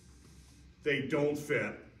 They don't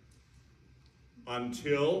fit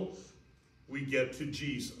until we get to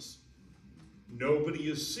Jesus. Nobody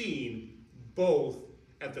is seen both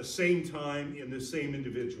at the same time in the same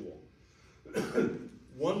individual.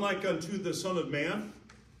 One like unto the Son of Man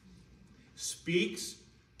speaks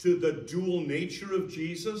to the dual nature of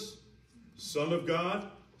Jesus, Son of God,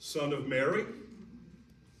 Son of Mary,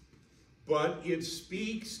 but it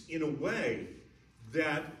speaks in a way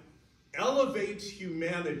that elevates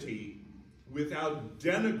humanity without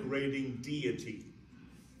denigrating deity.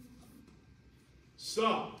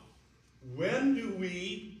 So, when do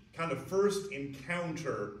we kind of first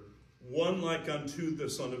encounter one like unto the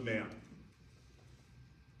Son of Man?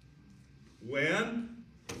 When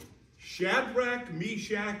Shadrach,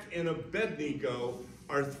 Meshach, and Abednego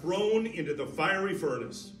are thrown into the fiery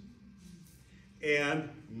furnace, and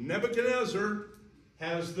Nebuchadnezzar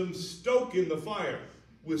has them stoke in the fire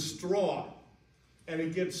with straw, and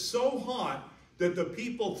it gets so hot that the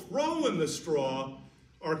people throw in the straw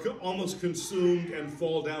are almost consumed and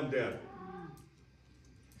fall down dead.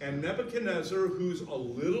 And Nebuchadnezzar, who's a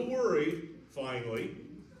little worried, finally,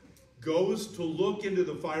 goes to look into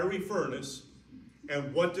the fiery furnace,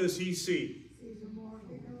 and what does he see?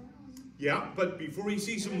 Yeah, but before he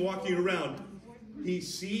sees him walking around, he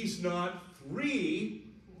sees not 3,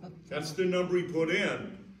 that's the number he put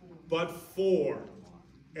in, but 4.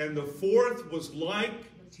 And the 4th was like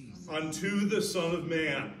unto the Son of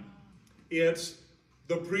Man. It's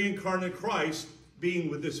the pre-incarnate Christ being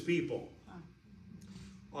with his people.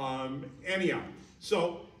 Anyhow,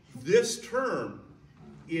 so this term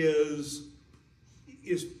is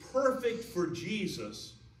perfect for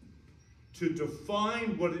Jesus to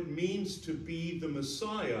define what it means to be the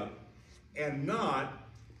Messiah and not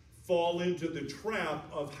fall into the trap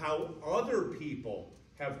of how other people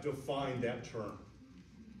have defined that term.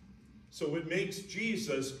 So it makes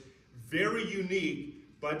Jesus very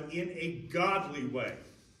unique, but in a godly way,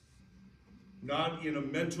 not in a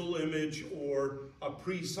mental image or a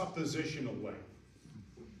presuppositional way.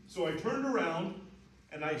 So I turned around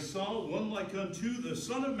and I saw one like unto the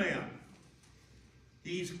Son of Man.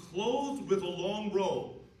 He's clothed with a long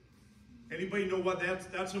robe. Anybody know what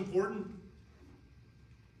that's important?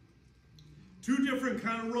 2 different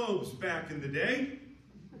kind of robes back in the day.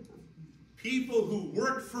 People who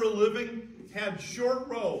worked for a living had short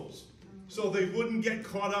robes so they wouldn't get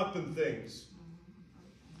caught up in things.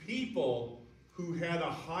 People who had a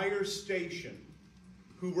higher station,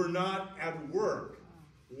 who were not at work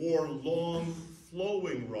wore long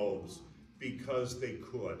flowing robes because they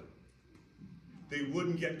could. They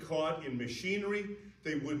wouldn't get caught in machinery.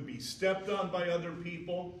 They wouldn't be stepped on by other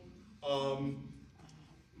people. One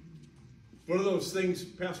of those things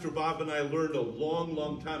Pastor Bob and I learned a long,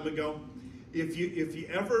 long time ago. If you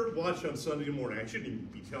ever watch on Sunday morning, I shouldn't even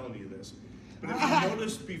be telling you this, but if you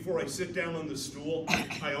notice before I sit down on the stool,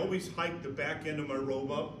 I always hike the back end of my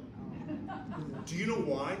robe up. Do you know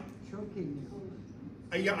why? Choking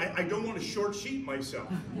I don't want to short sheet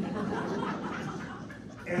myself.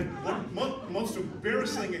 And what most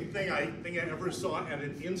embarrassing thing I ever saw at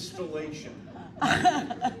an installation.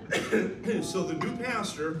 So the new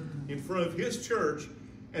pastor in front of his church,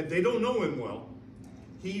 and they don't know him well,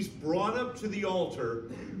 he's brought up to the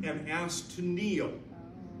altar and asked to kneel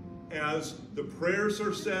as the prayers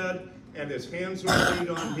are said and his hands are laid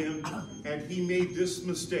on him, and he made this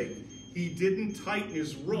mistake. He didn't tighten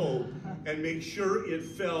his robe and make sure it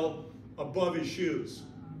fell above his shoes.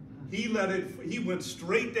 He went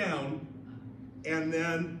straight down, and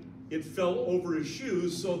then it fell over his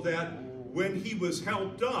shoes, so that when he was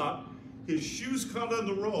helped up, his shoes caught on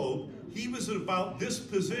the robe, he was at about this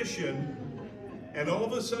position, and all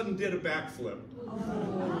of a sudden did a backflip.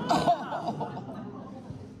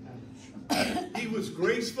 He was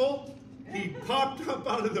graceful. He popped up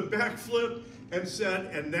out of the backflip and said,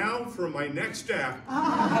 "And now for my next act."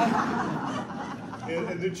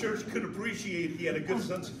 And the church could appreciate he had a good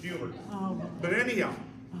sense of humor. But anyhow,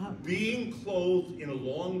 being clothed in a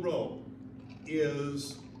long robe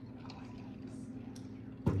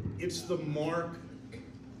it's the mark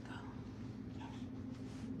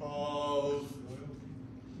of,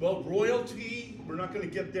 well, royalty. We're not going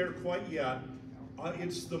to get there quite yet.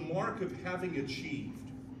 It's the mark of having achieved.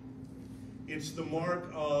 It's the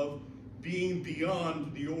mark of being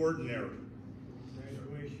beyond the ordinary.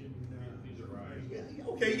 Graduation, he's arrived.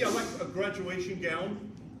 Okay, yeah, like a graduation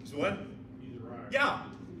gown. So what? He's arrived. Yeah,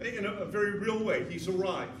 in a very real way. He's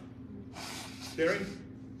arrived. Terry,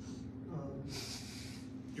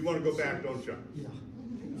 you want to go back, don't you? Yeah.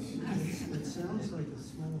 It sounds like a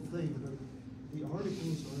small thing, but the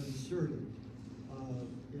articles are inserted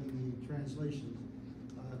in the translation.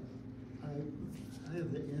 I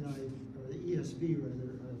have the or the ESV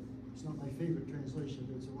rather. It's not my favorite translation,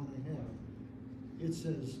 but it's the one I have. It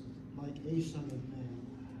says, like a son of man.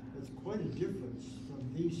 It's quite a difference from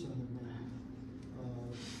the son of man.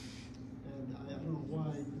 And I don't know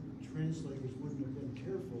why translators wouldn't have been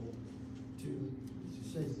careful to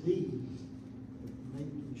say the,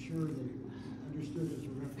 making sure they understood as a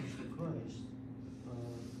reference to Christ.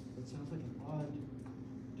 It sounds like an odd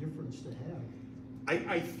difference to have.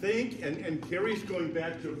 I think, and Carrie's going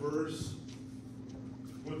back to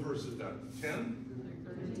what verse is that? 10?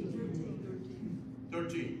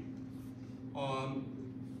 13.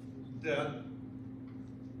 That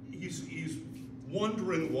he's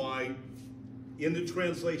wondering why in the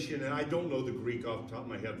translation, and I don't know the Greek off the top of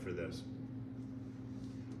my head for this,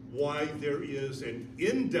 why there is an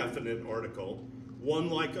indefinite article, one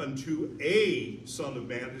like unto a son of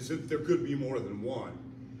man, as if there could be more than one.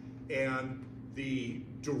 And the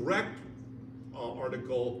direct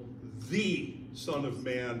article, the Son of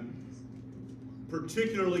Man,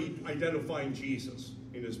 particularly identifying Jesus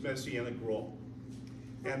in his messianic role.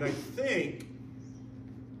 And I think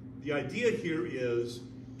the idea here is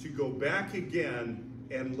to go back again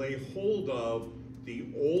and lay hold of the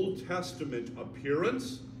Old Testament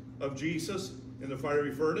appearance of Jesus in the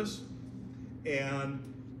fiery furnace and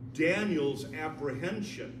Daniel's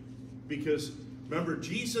apprehension. Because remember,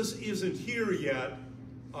 Jesus isn't here yet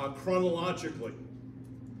chronologically.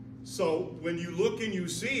 So when you look and you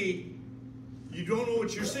see, you don't know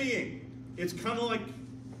what you're seeing. It's kind of like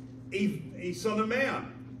a son of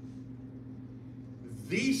man.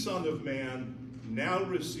 The Son of Man now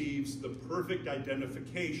receives the perfect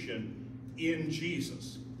identification in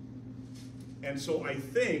Jesus. And so I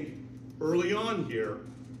think early on here,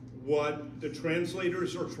 what the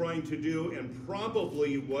translators are trying to do, and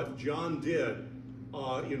probably what John did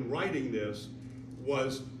in writing this,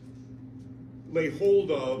 was lay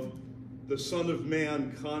hold of the Son of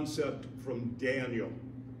Man concept from Daniel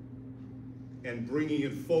and bringing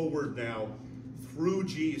it forward now through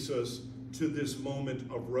Jesus to this moment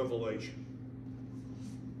of revelation.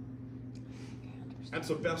 That's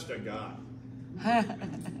the best I got. I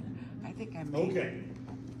think I made Okay.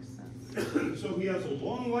 So he has a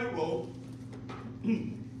long white robe,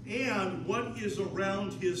 and what is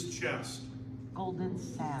around his chest? golden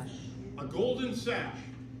sash. A golden sash.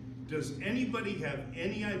 Does anybody have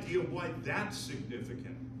any idea why that's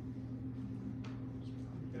significant?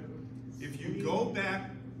 If you go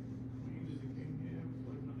back,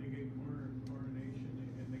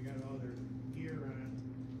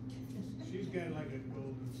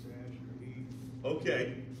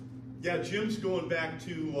 Okay. Yeah, Jim's going back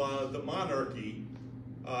to the monarchy.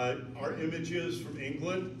 Our images from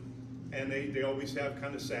England, and they always have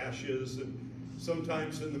kind of sashes, and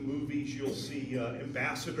sometimes in the movies you'll see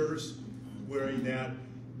ambassadors wearing that.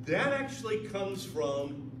 That actually comes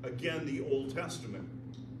from, again, the Old Testament.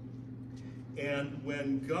 And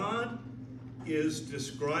when God is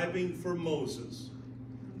describing for Moses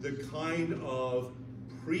the kind of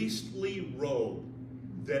priestly robe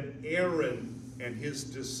that Aaron and his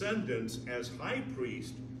descendants as high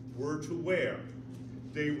priest were to wear,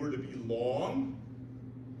 they were to be long,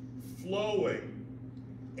 flowing,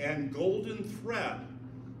 and golden thread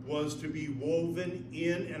was to be woven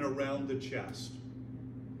in and around the chest.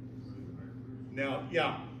 Now,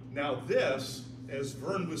 this, as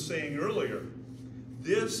Vern was saying earlier,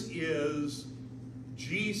 this is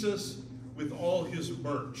Jesus with all his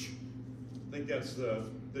merch. I think that's the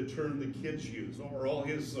term the kids use, or all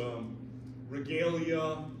his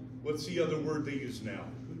regalia. What's the other word they use now?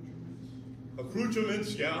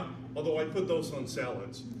 Accoutrements, yeah, although I put those on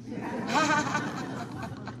salads.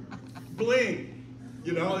 Bling,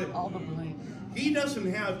 you know. All the bling. He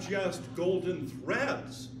doesn't have just golden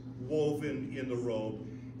threads woven in the robe.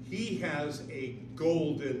 He has a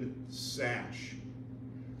golden sash.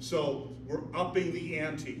 So we're upping the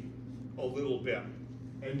ante a little bit.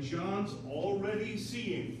 And John's already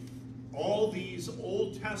seeing all these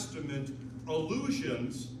Old Testament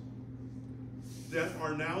allusions that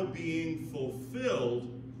are now being fulfilled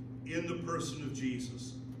in the person of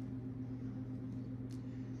Jesus.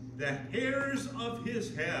 The hairs of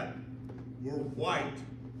his head were white,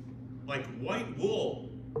 like white wool,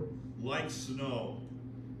 like snow.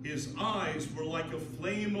 His eyes were like a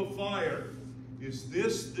flame of fire. Is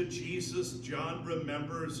this the Jesus John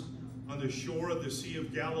remembers on the shore of the Sea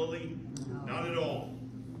of Galilee? Not at all.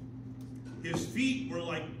 His feet were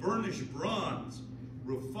like burnished bronze,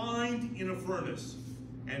 refined in a furnace,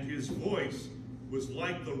 and his voice was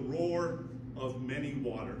like the roar of many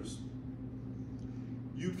waters.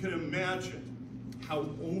 You can imagine how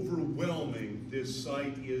overwhelming this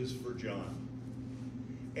sight is for John.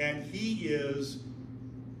 And he is,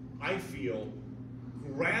 I feel,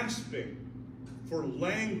 grasping for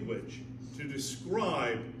language to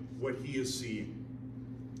describe what he is seeing.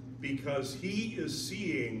 Because he is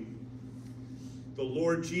seeing the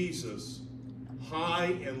Lord Jesus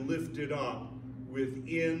high and lifted up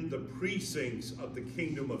within the precincts of the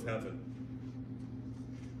kingdom of heaven.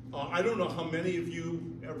 I don't know how many of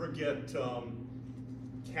you ever get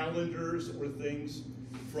calendars or things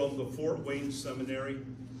from the Fort Wayne Seminary.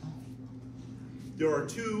 There are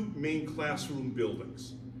two main classroom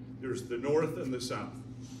buildings. There's the north and the south.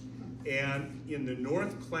 And in the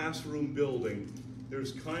north classroom building,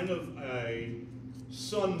 there's kind of a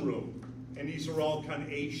sunroom. And these are all kind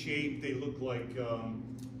of A-shaped. They look like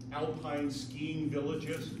alpine skiing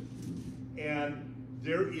villages. And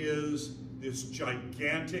there is this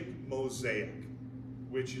gigantic mosaic,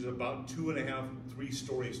 which is about 2.5, 3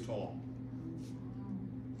 stories tall.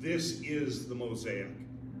 This is the mosaic.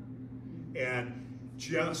 And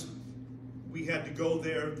we had to go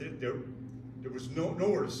there. There was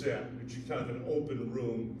nowhere to sit. It's kind of an open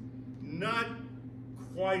room, not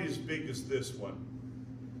quite as big as this one,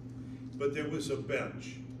 but there was a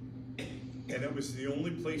bench, and it was the only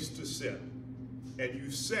place to sit. And you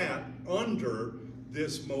sat under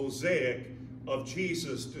this mosaic of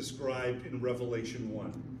Jesus described in Revelation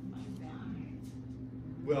 1.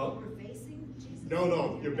 Well, We're facing Jesus?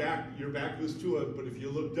 no, your back was to it, but if you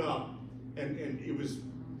looked up, and it was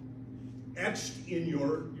etched in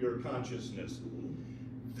your consciousness,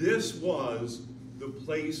 this was the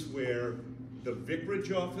place where the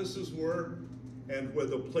vicarage offices were and where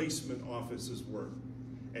the placement offices were.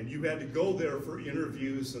 And you had to go there for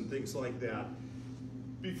interviews and things like that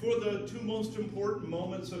before the two most important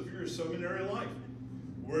moments of your seminary life,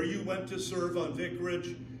 where you went to serve on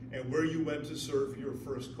vicarage and where you went to serve your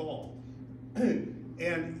first call.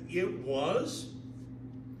 And it was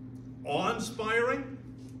awe-inspiring,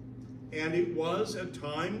 and it was at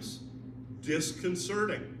times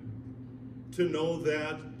disconcerting to know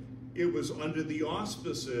that it was under the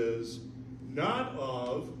auspices not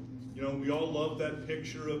of, we all love that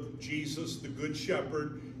picture of Jesus, the Good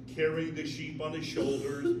Shepherd, carrying the sheep on his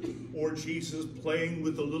shoulders, or Jesus playing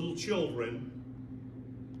with the little children.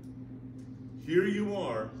 Here you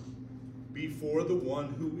are before the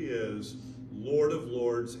one who is Lord of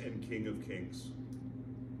Lords and King of Kings.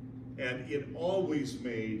 And it always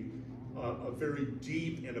made a very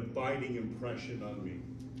deep and abiding impression on me.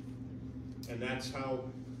 And that's how,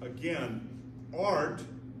 again, art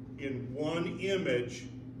in one image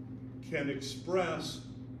can express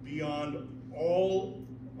beyond all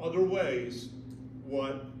other ways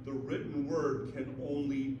what the written word can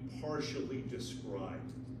only partially describe.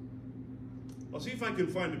 I'll see if I can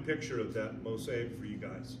find a picture of that mosaic for you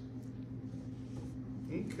guys.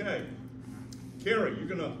 Okay. Carrie, you're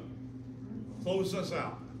going to close us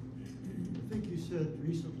out. I think you said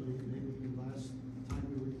recently, maybe last time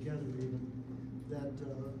we were together even, that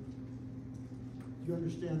you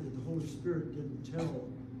understand that the Holy Spirit didn't tell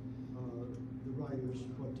the writers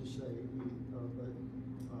what to say,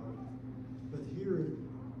 but here,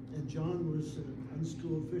 and John was an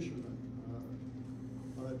unschooled fisherman,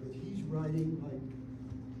 but he's writing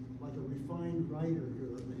like a refined writer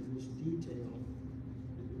here in this detail.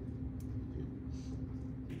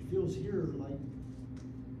 It feels here like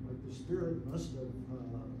the Spirit must have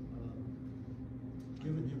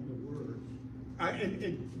given him the word.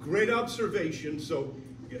 And great observation. So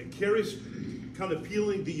Carrie's kind of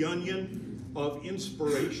peeling the onion of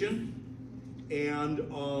inspiration and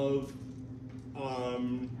of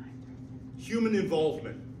human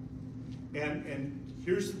involvement. And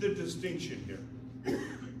here's the distinction here.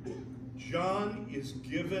 John is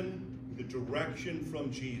given the direction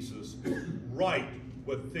from Jesus. Write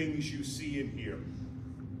what things you see and hear.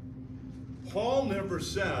 Paul never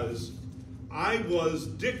says, I was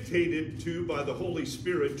dictated to by the Holy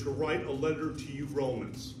Spirit to write a letter to you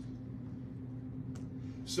Romans.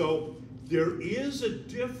 So there is a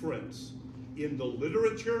difference in the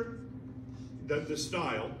literature, the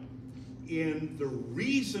style, in the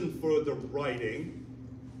reason for the writing,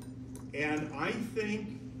 and I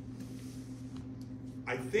think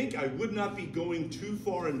I would not be going too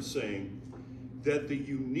far in saying that the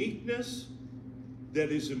uniqueness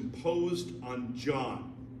that is imposed on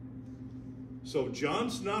John. So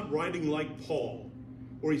John's not writing like Paul,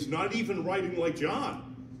 or he's not even writing like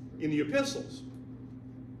John in the epistles.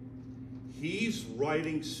 He's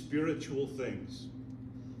writing spiritual things,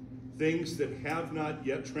 things that have not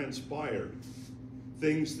yet transpired,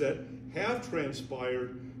 things that have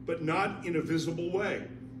transpired, but not in a visible way.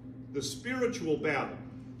 The spiritual battle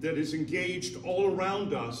that is engaged all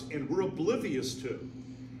around us and we're oblivious to.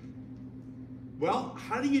 Well,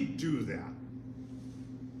 how do you do that?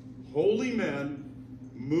 Holy men,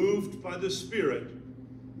 moved by the Spirit,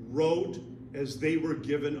 wrote as they were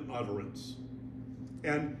given utterance.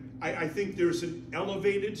 And I think there's an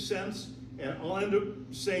elevated sense, and I'll end up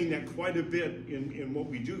saying that quite a bit in what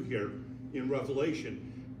we do here in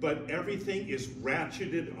Revelation, but everything is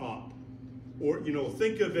ratcheted up. Or,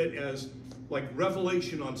 think of it as like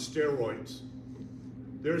Revelation on steroids.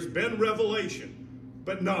 There's been revelation,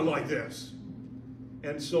 but not like this.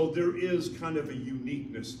 And so there is kind of a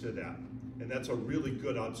uniqueness to that. And that's a really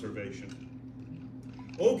good observation.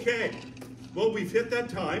 Okay, well, we've hit that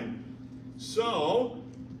time. So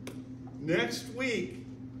next week,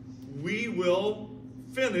 we will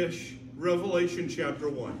finish Revelation chapter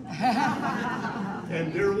 1.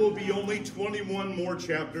 And there will be only 21 more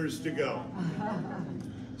chapters to go.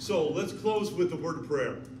 So let's close with the word of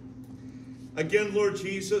prayer. Again, Lord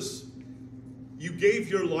Jesus, you gave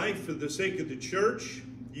your life for the sake of the church.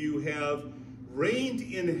 You have reigned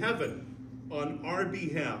in heaven on our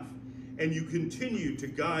behalf. And you continue to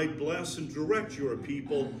guide, bless, and direct your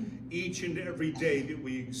people each and every day that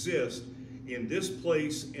we exist in this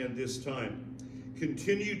place and this time.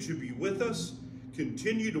 Continue to be with us.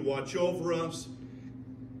 Continue to watch over us.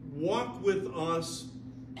 Walk with us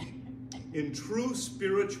in true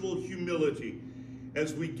spiritual humility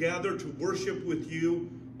as we gather to worship with you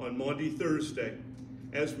on Maundy Thursday,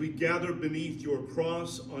 as we gather beneath your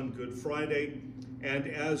cross on Good Friday, and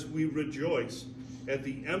as we rejoice at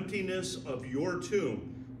the emptiness of your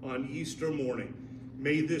tomb on Easter morning.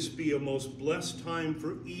 May this be a most blessed time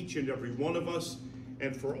for each and every one of us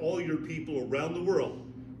and for all your people around the world,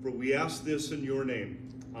 for we ask this in your name.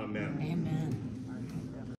 Amen. Amen.